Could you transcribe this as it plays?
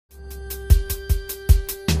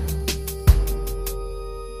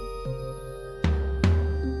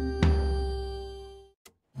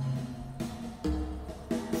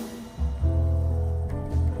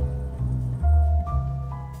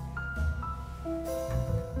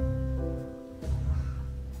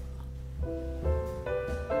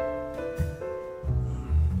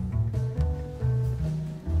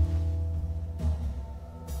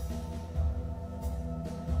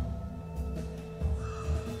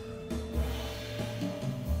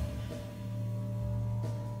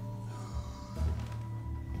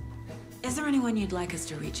Is there anyone you'd like us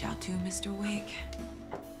to reach out to, Mr. Wake?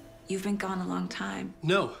 You've been gone a long time.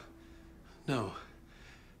 No. No.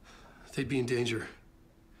 They'd be in danger.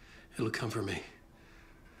 It'll come for me.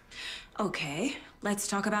 Okay, let's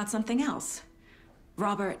talk about something else.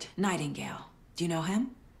 Robert Nightingale. Do you know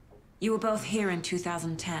him? You were both here in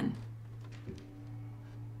 2010.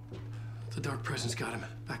 The Dark Presence got him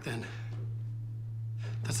back then.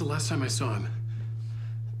 That's the last time I saw him.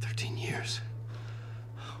 13 years.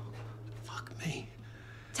 Oh, fuck me.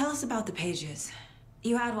 Tell us about the pages.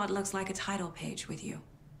 You had what looks like a title page with you.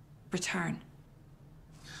 Return.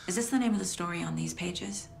 Is this the name of the story on these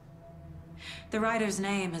pages? The writer's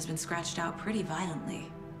name has been scratched out pretty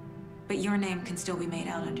violently, but your name can still be made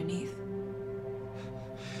out underneath.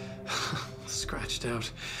 Scratched out.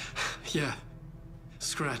 Yeah.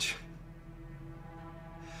 Scratch.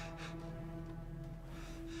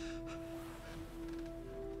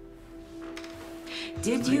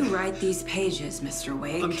 Did you write these pages, Mr.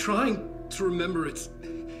 Wake? I'm trying to remember.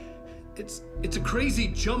 It's a crazy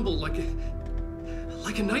jumble, like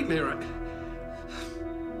a nightmare.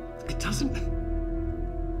 It doesn't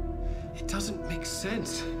make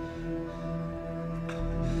sense.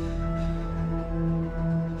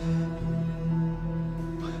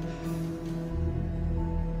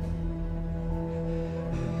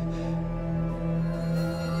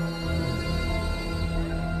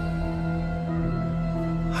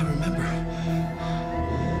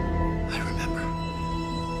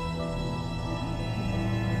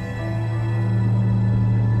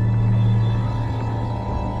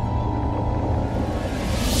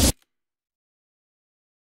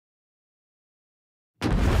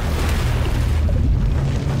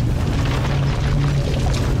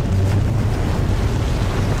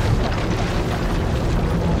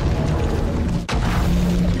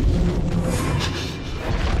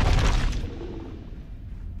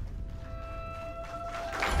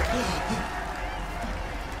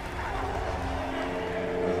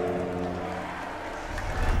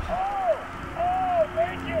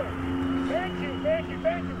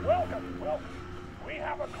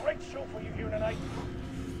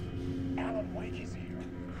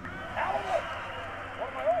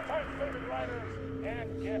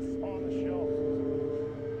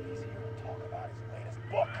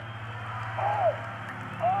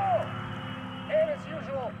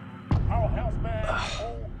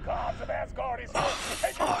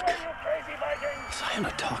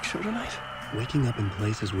 Waking up in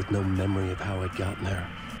places with no memory of how I'd gotten there.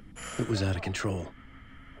 It was out of control.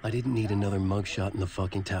 I didn't need another mugshot in the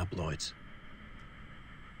fucking tabloids.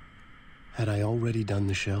 Had I already done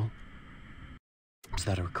the show? Was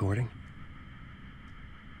that a recording?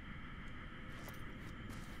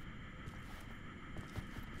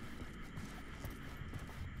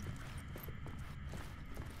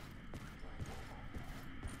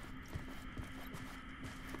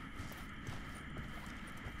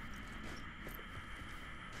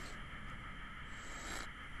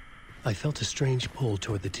 I felt a strange pull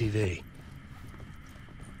toward the TV.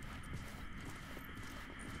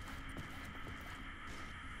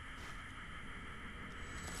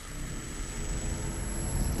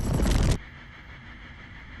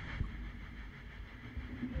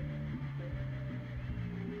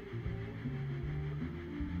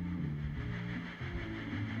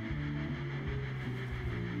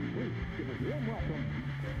 Give a warm welcome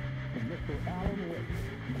to Mr. Alan Wake.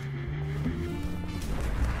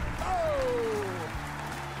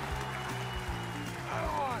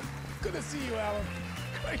 Good to see you, Alan.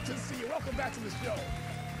 Great to see you. Welcome back to the show.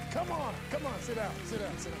 Come on, sit down, sit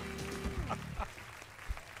down.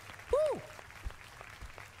 Woo!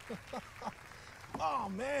 Oh,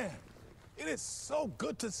 man. It is so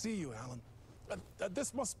good to see you, Alan.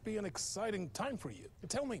 This must be an exciting time for you.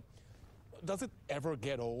 Tell me, does it ever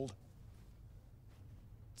get old?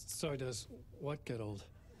 Sorry, does what get old?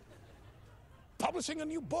 Publishing a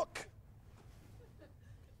new book.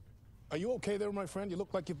 Are you okay there, my friend? You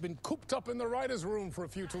look like you've been cooped up in the writer's room for a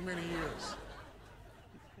few too many years.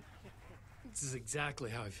 This is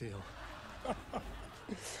exactly how I feel.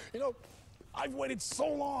 You know, I've waited so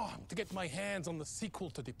long to get my hands on the sequel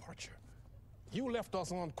to Departure. You left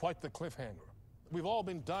us on quite the cliffhanger. We've all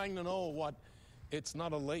been dying to know what "it's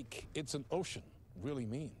not a lake, it's an ocean" really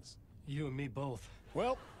means. You and me both.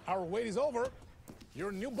 Well, our wait is over.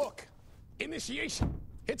 Your new book, Initiation,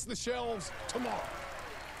 hits the shelves tomorrow.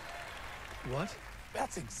 What?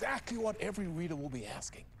 That's exactly what every reader will be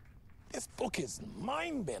asking. This book is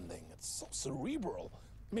mind-bending. It's so cerebral.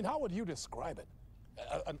 I mean, how would you describe it?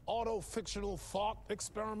 An auto-fictional thought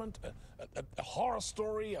experiment? A horror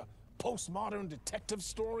story? A postmodern detective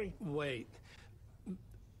story? Wait.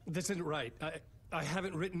 This isn't right. I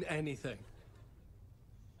haven't written anything.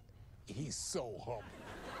 He's so humble.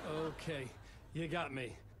 Okay, you got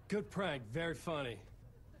me. Good prank, very funny.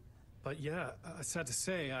 But yeah, sad to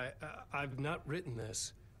say, I've not written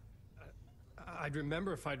this. I'd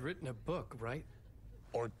remember if I'd written a book, right?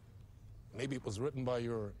 Or maybe it was written by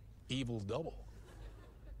your evil double.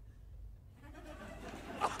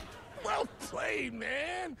 Well played,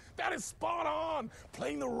 man. That is spot on.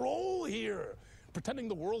 Playing the role here. Pretending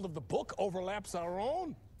the world of the book overlaps our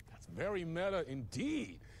own. That's very meta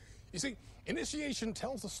indeed. You see, Initiation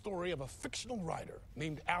tells the story of a fictional writer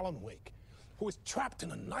named Alan Wake, who is trapped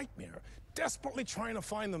in a nightmare, desperately trying to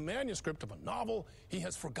find the manuscript of a novel he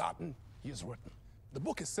has forgotten he has written. The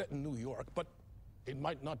book is set in New York, but it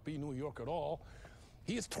might not be New York at all.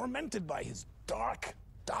 He is tormented by his dark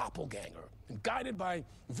doppelganger and guided by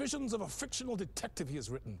visions of a fictional detective he has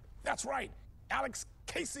written. That's right, Alex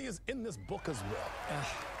Casey is in this book as well.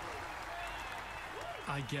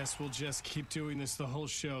 I guess we'll just keep doing this the whole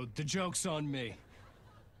show. The joke's on me.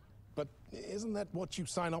 But isn't that what you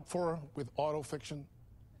sign up for with autofiction?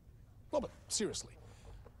 Well, but seriously,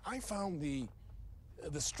 I found the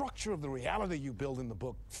structure of the reality you build in the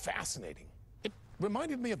book fascinating. It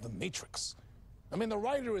reminded me of The Matrix. I mean, the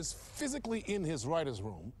writer is physically in his writer's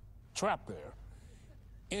room, trapped there,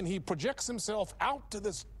 and he projects himself out to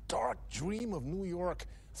this dark dream of New York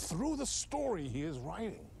through the story he is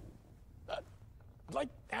writing. Like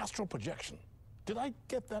astral projection. Did I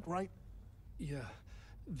get that right? Yeah,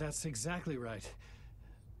 that's exactly right.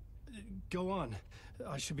 Go on.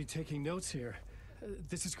 I should be taking notes here.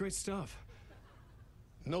 This is great stuff.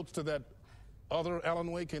 Notes to that other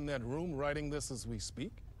Alan Wake in that room writing this as we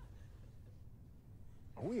speak?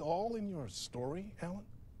 Are we all in your story, Alan?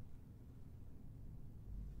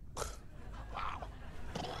 Wow.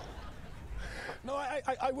 No,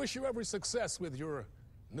 I wish you every success with your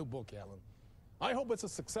new book, Alan. I hope it's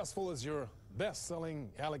as successful as your best-selling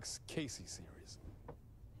Alex Casey series.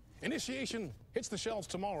 Initiation hits the shelves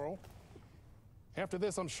tomorrow. After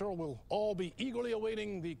this, I'm sure we'll all be eagerly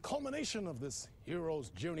awaiting the culmination of this hero's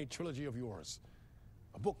journey trilogy of yours.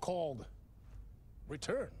 A book called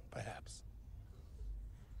Return, perhaps.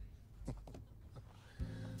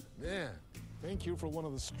 Man, thank you for one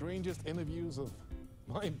of the strangest interviews of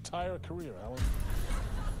my entire career, Alan.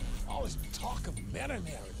 All this talk of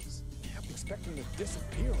meta-narratives. I'm expecting to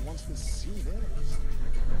disappear once this scene ends.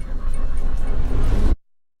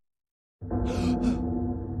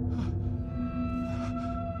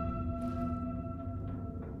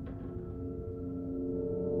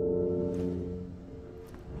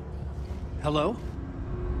 Hello?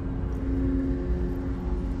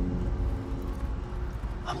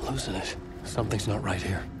 I'm losing it. Something's not right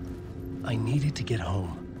here. I needed to get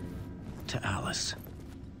home. To Alice.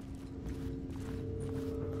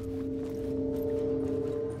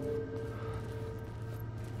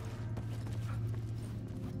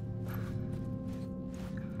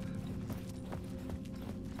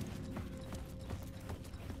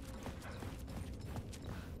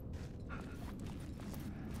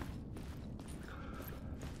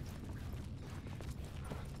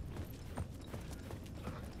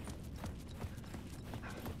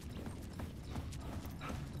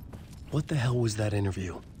 What the hell was that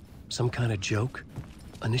interview? Some kind of joke?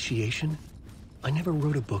 Initiation? I never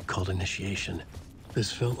wrote a book called Initiation.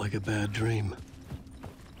 This felt like a bad dream.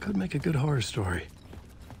 Could make a good horror story.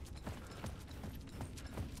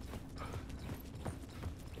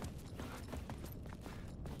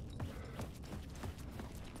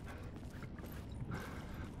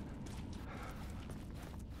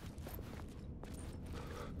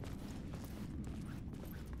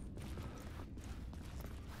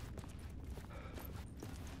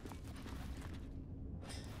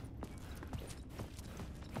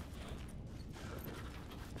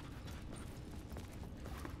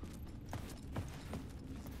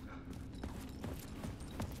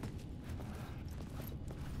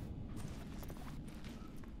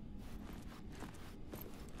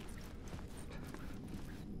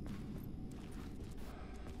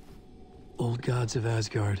 Old Gods of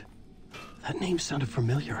Asgard. That name sounded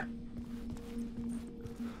familiar.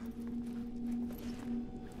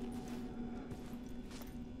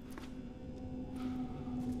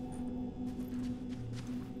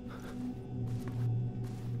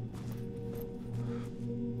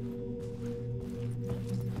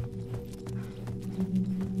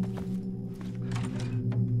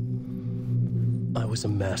 I was a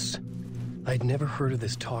mess. I'd never heard of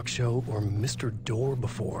this talk show or Mr. Door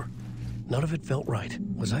before. None of it felt right.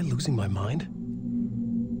 Was I losing my mind?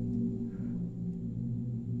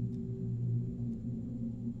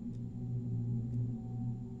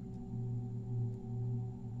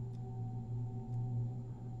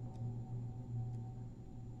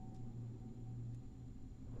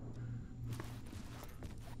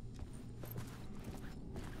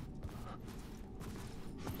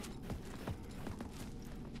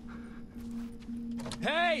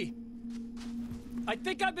 Hey! I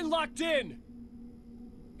think I've been locked in!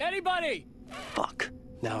 Anybody? Fuck.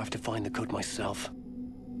 Now I have to find the code myself.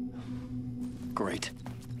 Great.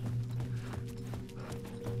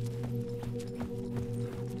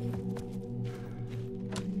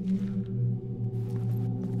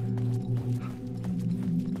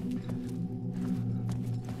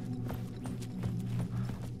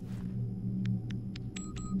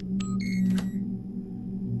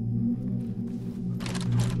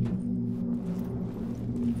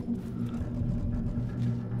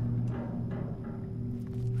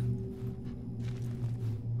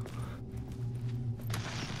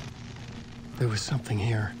 There was something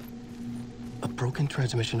here. A broken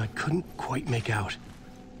transmission I couldn't quite make out.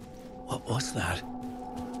 What was that?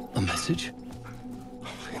 A message?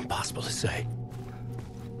 Impossible to say.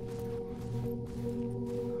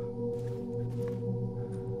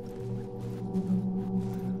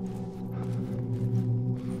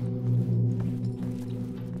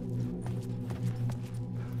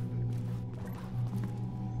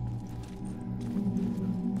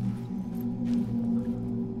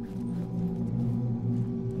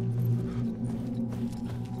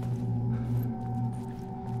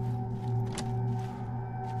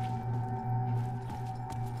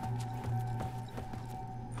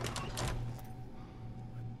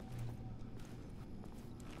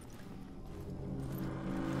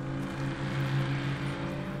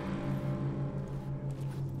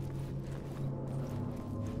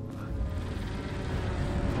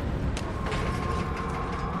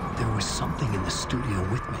 There was something in the studio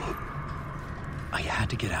with me. I had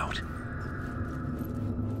to get out.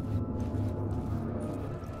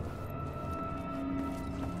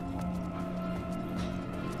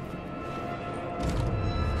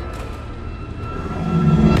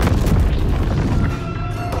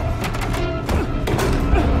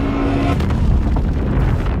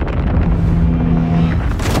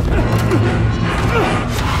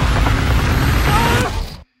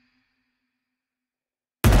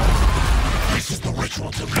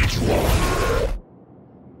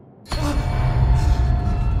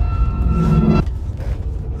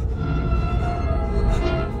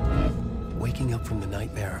 Waking up from the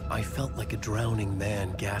nightmare, I felt like a drowning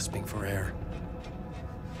man gasping for air.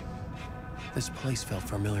 This place felt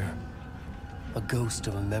familiar. A ghost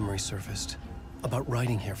of a memory surfaced, about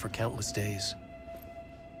riding here for countless days.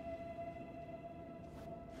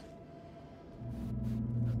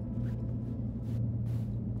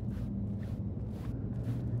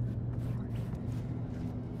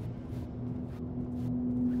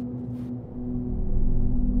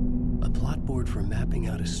 A plot board for mapping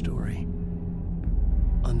out a story.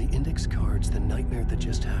 On the index cards, the nightmare that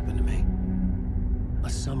just happened to me. A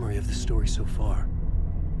summary of the story so far.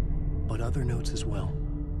 But other notes as well.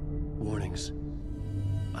 Warnings.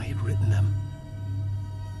 I had written them.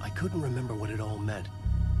 I couldn't remember what it all meant.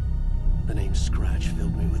 The name Scratch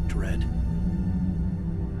filled me with dread.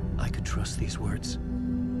 I could trust these words.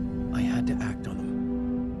 I had to act on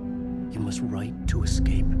them. You must write to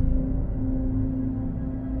escape.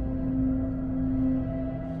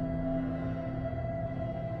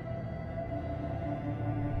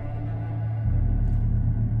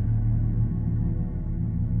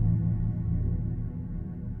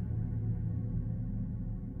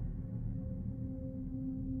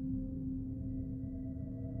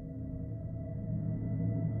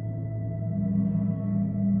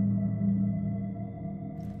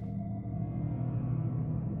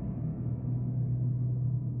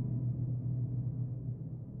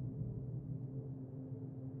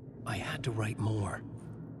 I had to write more.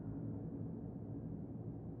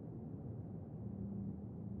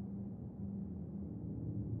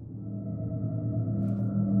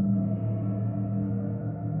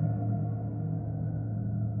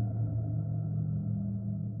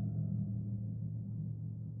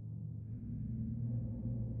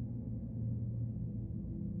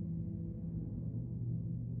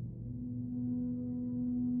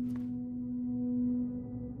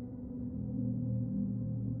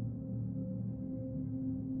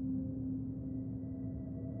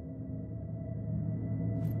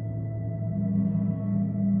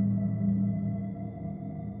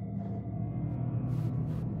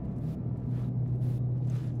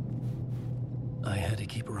 I had to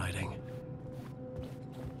keep writing.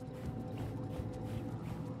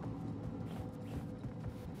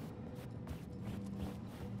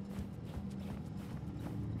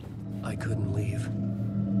 I couldn't leave.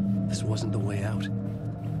 This wasn't the way out.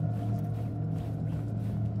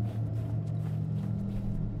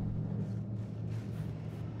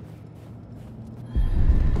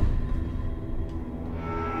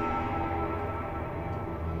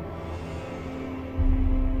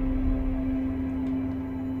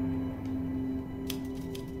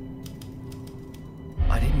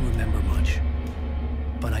 didn't remember much,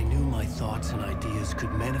 but I knew my thoughts and ideas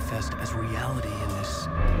could manifest as reality in this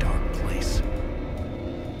dark place.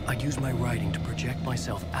 I'd use my writing to project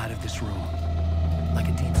myself out of this room, like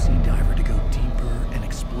a deep sea diver to go deeper and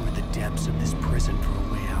explore the depths of this prison for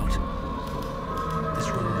a way out. This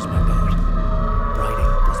room was my boat.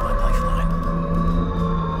 Writing was my lifeline.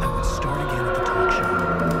 I would start again at the talk show.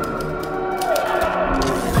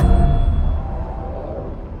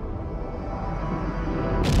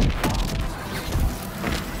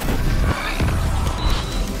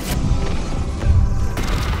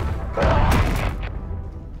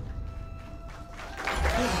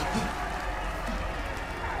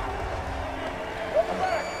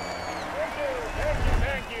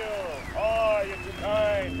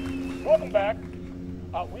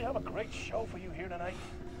 We have a great show for you here tonight.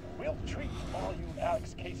 Real treat for all you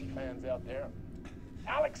Alex Casey fans out there.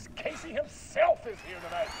 Alex Casey himself is here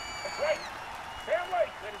tonight. That's right. Sam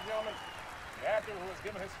Lake, ladies and gentlemen. The actor who has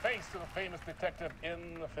given his face to the famous detective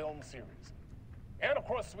in the film series. And of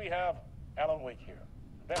course, we have Alan Wake here.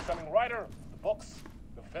 The best-selling writer the books,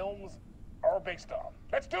 the films are based on.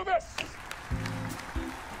 Let's do this!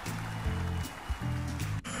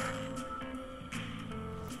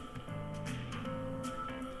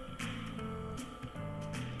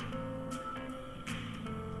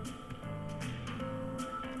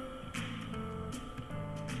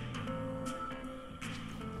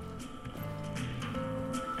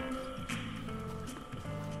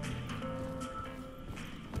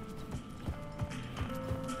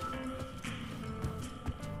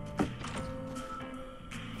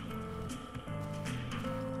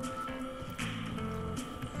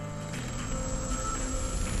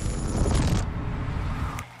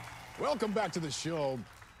 Welcome back to the show.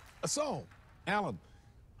 So, Alan,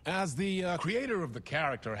 as the creator of the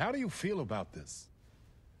character, how do you feel about this?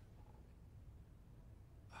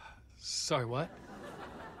 Sorry, what?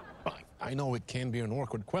 I know it can be an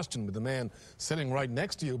awkward question with the man sitting right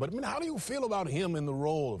next to you, but I mean, how do you feel about him in the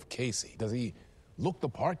role of Casey? Does he look the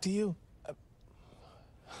part to you?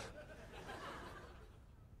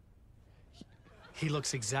 He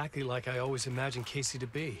looks exactly like I always imagined Casey to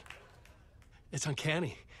be. It's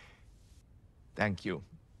uncanny. Thank you.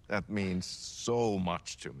 That means so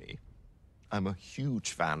much to me. I'm a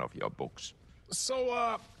huge fan of your books.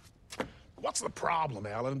 So, what's the problem,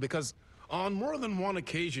 Alan? Because on more than one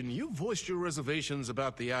occasion, you voiced your reservations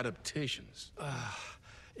about the adaptations.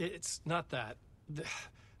 It's not that.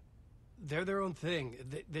 They're their own thing.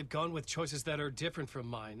 They've gone with choices that are different from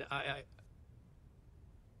mine.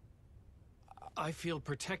 I feel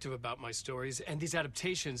protective about my stories, and these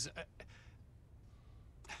adaptations...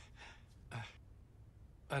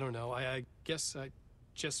 I don't know. I guess I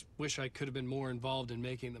just wish I could have been more involved in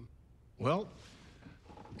making them. Well,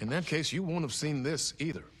 in that case, you won't have seen this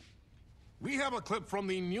either. We have a clip from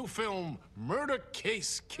the new film, Murder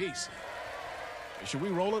Case Casey. Should we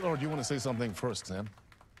roll it, or do you want to say something first, Sam?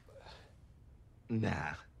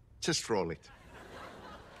 Nah, just roll it.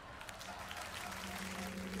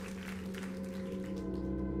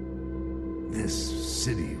 This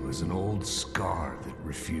city was an old scar that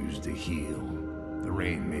refused to heal. The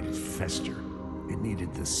rain made it fester. It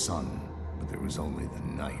needed the sun, but there was only the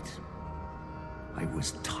night. I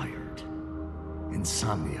was tired.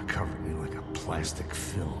 Insomnia covered me like a plastic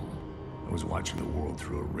film. I was watching the world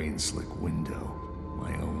through a rain-slick window,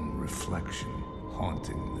 my own reflection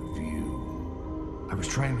haunting the view. I was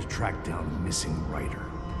trying to track down a missing writer.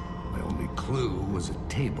 My only clue was a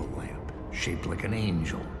table lamp, shaped like an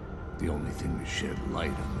angel. The only thing to shed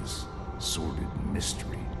light on this sordid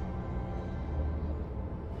mystery.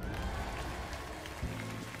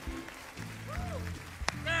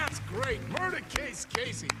 That's great! Murder Case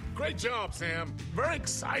Casey! Great job, Sam. Very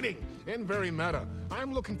exciting and very meta.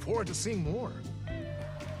 I'm looking forward to seeing more.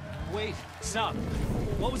 Wait, stop.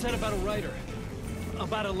 What was that about a writer?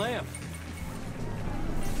 About a lamp?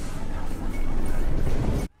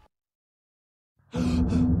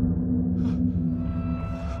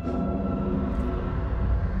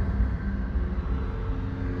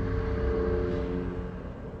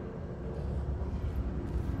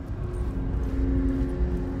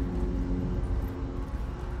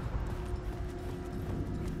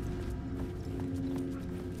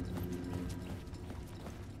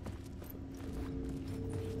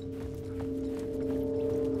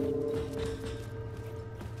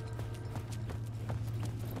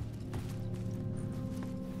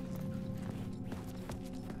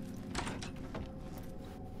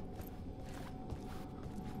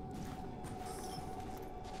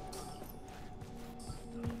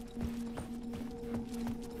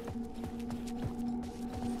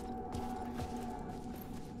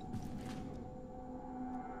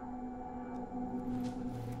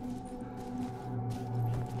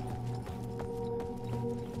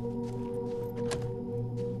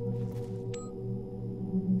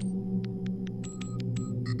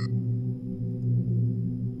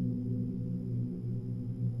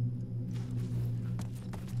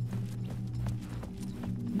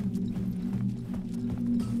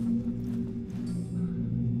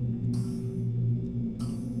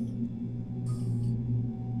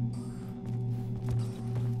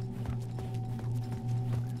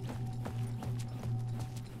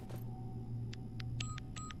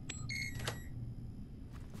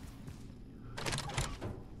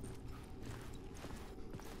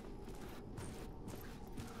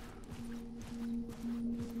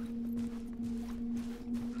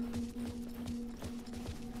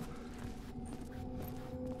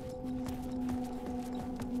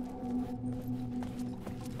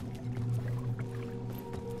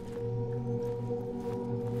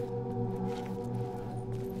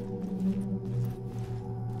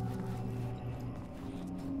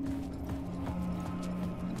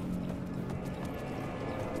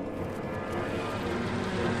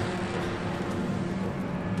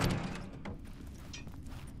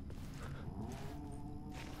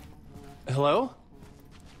 Hello?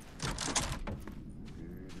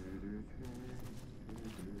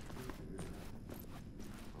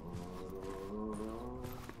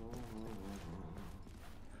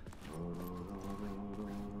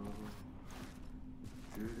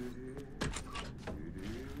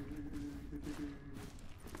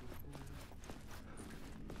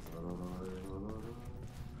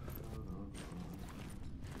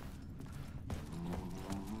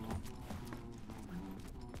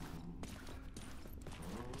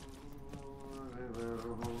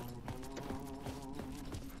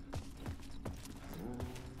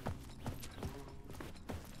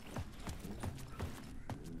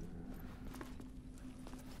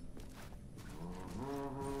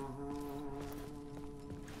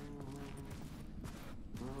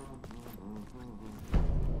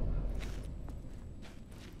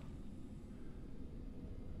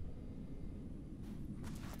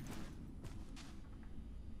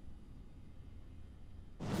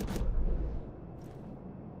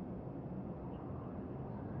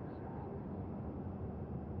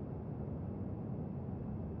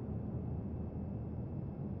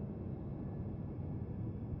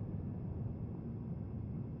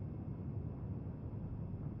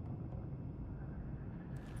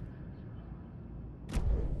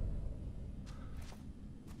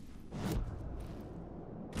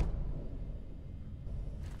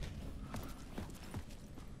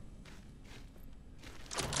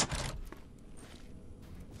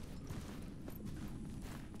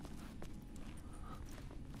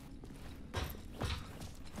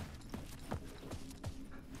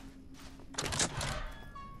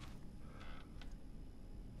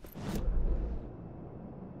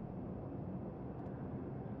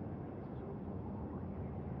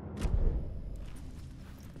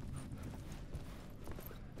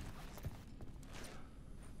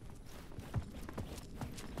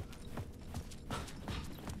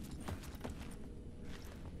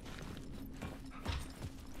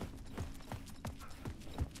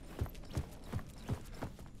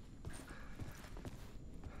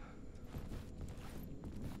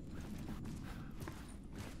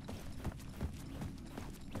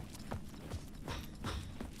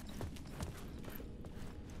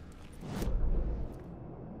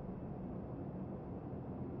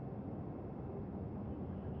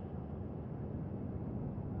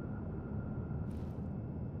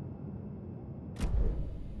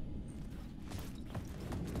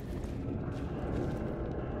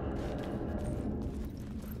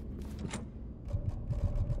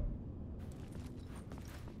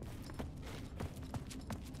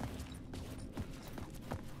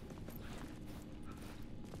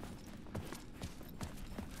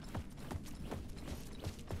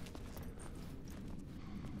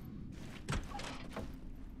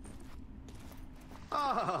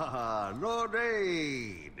 Ah, no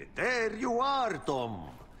rain. There you are, Tom.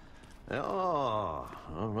 Oh,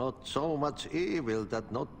 not so much evil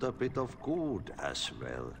that not a bit of good as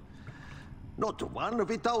well. Not one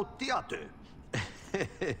without the other.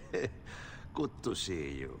 Good to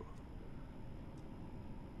see you.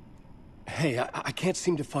 Hey, I can't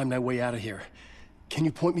seem to find my way out of here. Can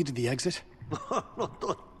you point me to the exit? No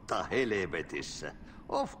totta helvetissä.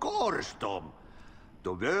 Of course, Tom.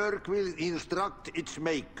 The work will instruct its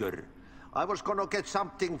maker. I was gonna get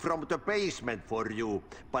something from the basement for you,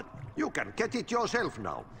 but you can get it yourself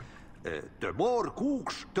now. The more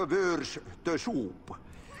cooks, the worse the soup.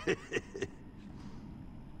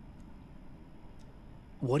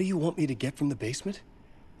 What do you want me to get from the basement?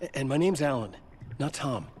 And my name's Alan, not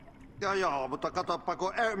Tom. Ja, mutta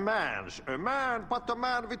katsopako a man, but a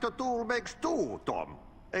man with a tool makes two, Tom.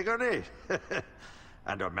 Eikö niin?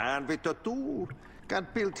 And a man with a tool can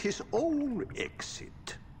build his own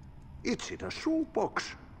exit. It's in a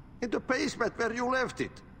shoebox, in the basement where you left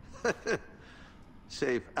it.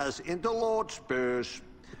 Safe as in the Lord's purse.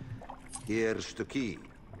 Here's the key.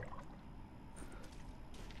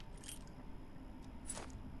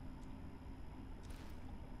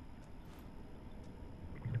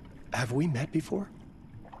 Have we met before?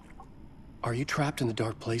 Are you trapped in the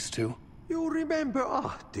dark place too? You remember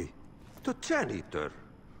Ahti, the janitor.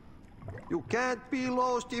 You can't be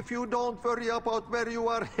lost if you don't worry about where you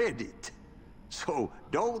are headed. So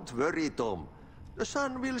don't worry, Tom. The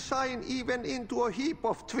sun will shine even into a heap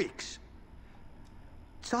of twigs.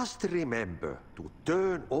 Just remember to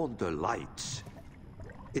turn on the lights.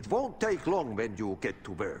 It won't take long when you get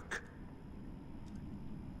to work.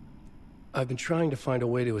 I've been trying to find a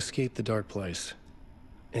way to escape the dark place.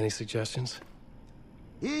 Any suggestions?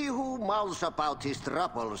 He who mouths about his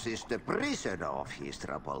troubles is the prisoner of his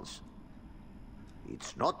troubles.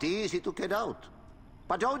 It's not easy to get out,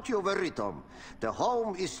 But don't you worry, Tom. The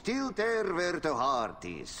home is still there where the heart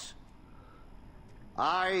is.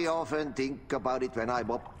 I often think about it when I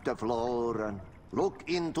mop the floor and look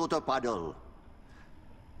into the puddle.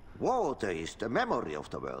 Water is the memory of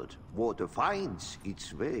the world. Water finds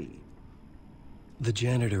its way. The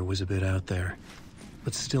janitor was a bit out there,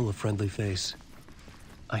 but still a friendly face.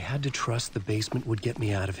 I had to trust the basement would get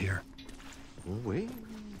me out of here.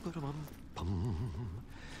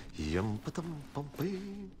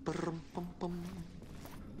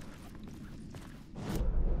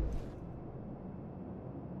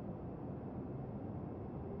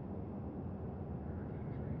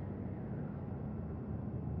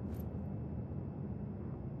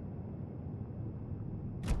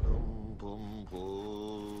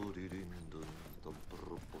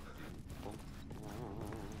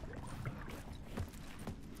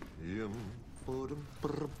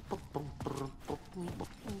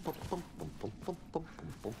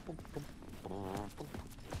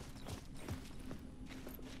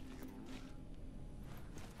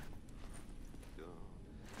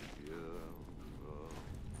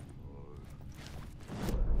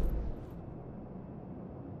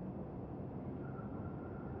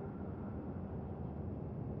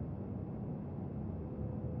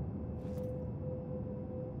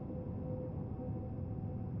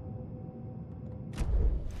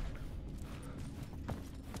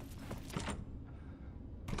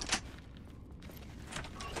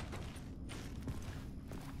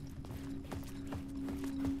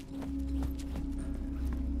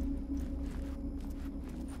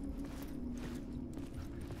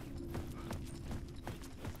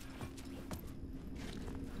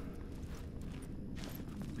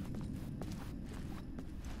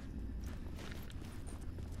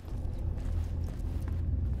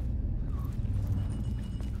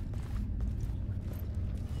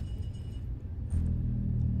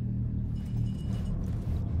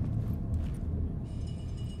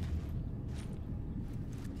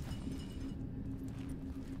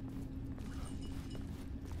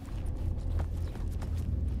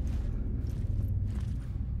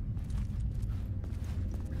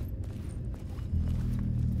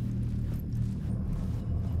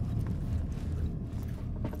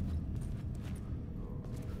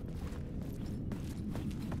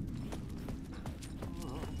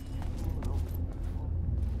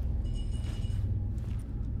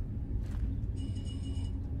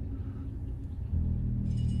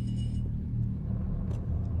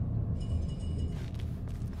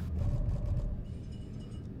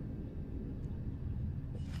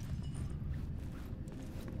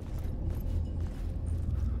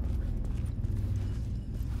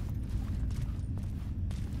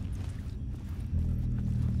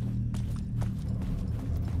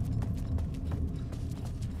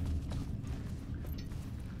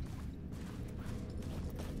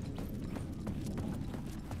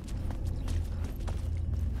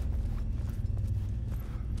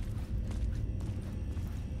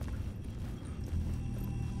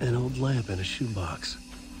 An old lamp in a shoebox.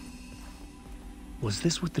 Was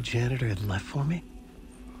this what the janitor had left for me?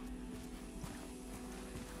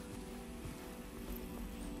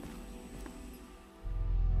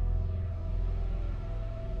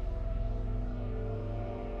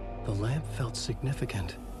 The lamp felt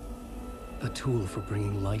significant. A tool for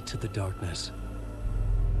bringing light to the darkness.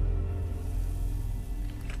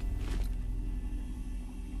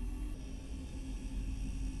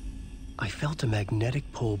 I felt a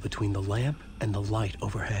magnetic pull between the lamp and the light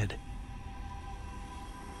overhead.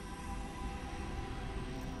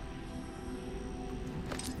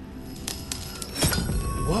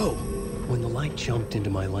 Whoa! When the light jumped into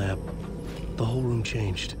my lamp, the whole room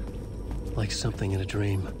changed, like something in a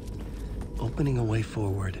dream. Opening a way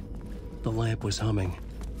forward, the lamp was humming.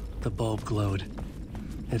 The bulb glowed.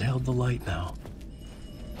 It held the light now.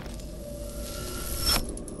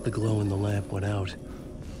 The glow in the lamp went out,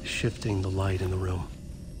 shifting the light in the room.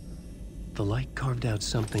 The light carved out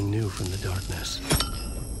something new from the darkness.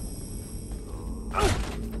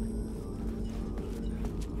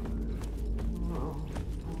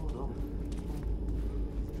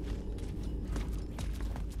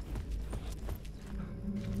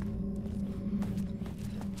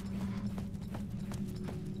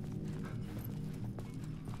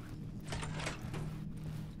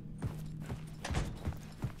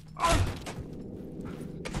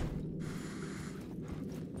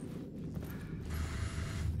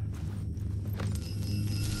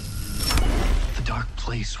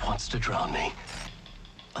 Place wants to drown me.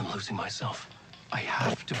 I'm losing myself. I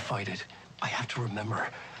have to fight it. I have to remember.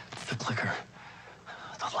 The clicker.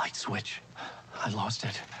 The light switch. I lost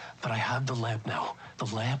it. But I have the lamp now. The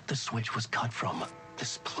lamp the switch was cut from.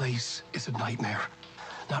 This place is a nightmare.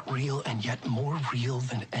 Not real, and yet more real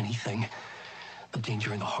than anything. The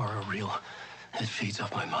danger and the horror real. It feeds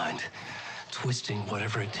off my mind, twisting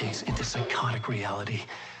whatever it takes into psychotic reality.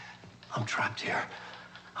 I'm trapped here.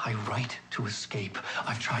 I write to escape.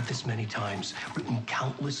 I've tried this many times, written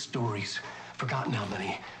countless stories, forgotten how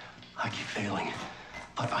many. I keep failing,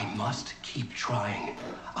 but I must keep trying.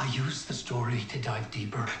 I use the story to dive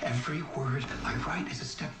deeper. Every word I write is a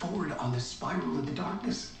step forward on this spiral in the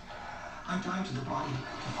darkness. I dive to the bottom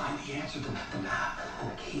to find the answer, the map,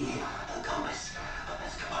 and the key, and the compass.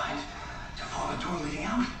 It's combined to form a door leading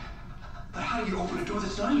out. But how do you open a door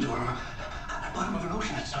that's not a door? At the bottom of an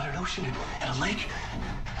ocean that's not an ocean, and a lake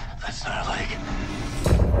that's not a lake.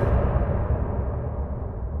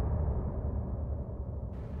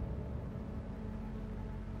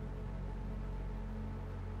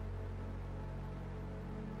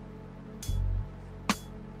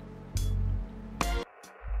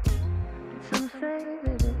 Some say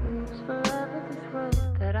that it lives forever, this road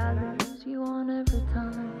that I lose you on every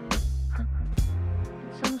time.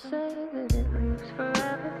 Some say that it lives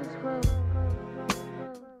forever, this road.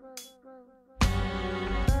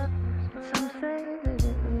 Some say that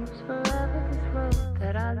it lives forever, this road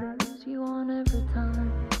that I lose you on every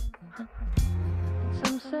time.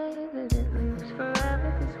 Some say that it lives forever,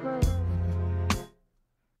 this road.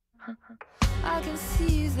 I can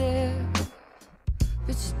see you there,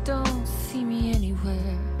 but you don't see me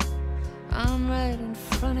anywhere. I'm right in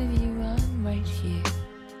front of you, I'm right here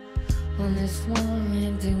on this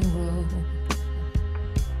winding road.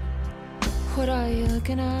 What are you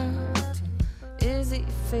looking at? Is it your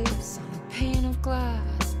face on a pane of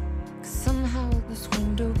glass? 'Cause somehow this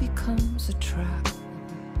window becomes a trap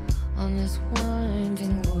on this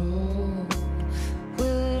winding road.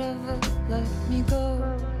 Will it ever let me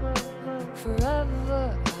go?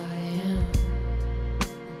 Forever I am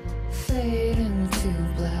fading to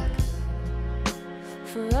black.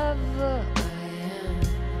 Forever I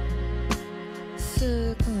am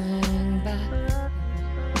circling back,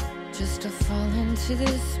 just to fall into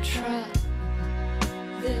this trap.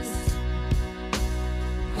 This